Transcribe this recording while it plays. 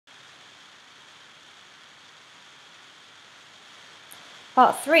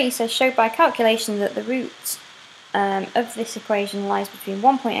Part 3 says show by calculation that the root of this equation lies between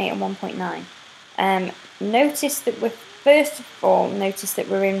 1.8 and 1.9. Notice that first of all, notice that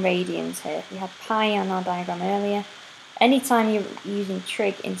we're in radians here. We had pi on our diagram earlier. Anytime you're using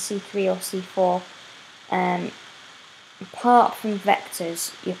trig in C3 or C4, apart from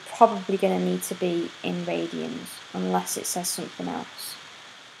vectors, you're probably going to need to be in radians, unless it says something else.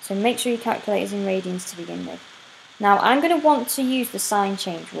 So make sure your calculator is in radians to begin with. Now I'm going to want to use the sign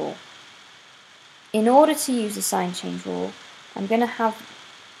change rule. In order to use the sign change rule, I'm going to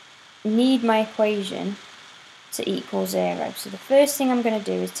need my equation to equal 0. So the first thing I'm going to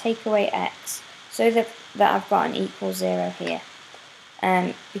do is take away x so that I've got an equal 0 here.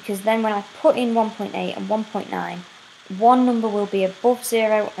 Because then when I put in 1.8 and 1.9, one number will be above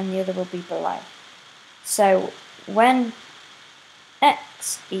 0 and the other will be below. So when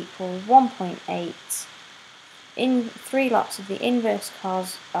x equals 1.8, in 3 lots of the inverse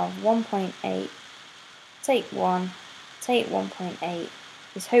cos of 1.8, take 1, take 1.8,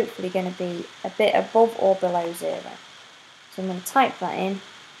 is hopefully going to be a bit above or below 0. So I'm going to type that in.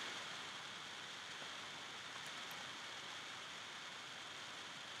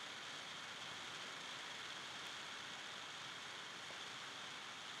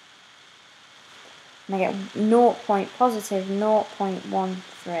 And I get positive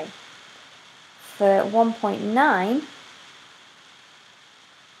 0.13. For 1.9,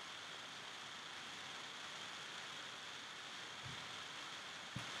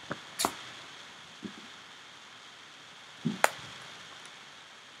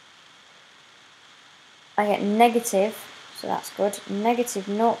 I get negative, so that's good, negative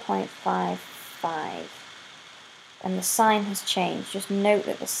 0.55. And the sign has changed. Just note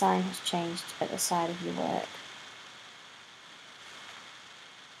that the sign has changed at the side of your work.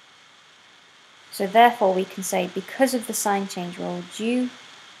 So therefore we can say, because of the sign change rule, due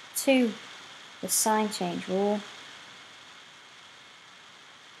to the sign change rule,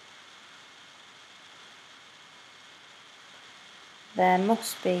 there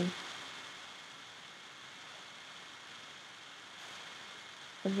must be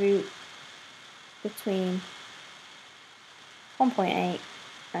a root between 1.8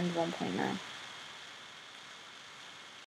 and 1.9.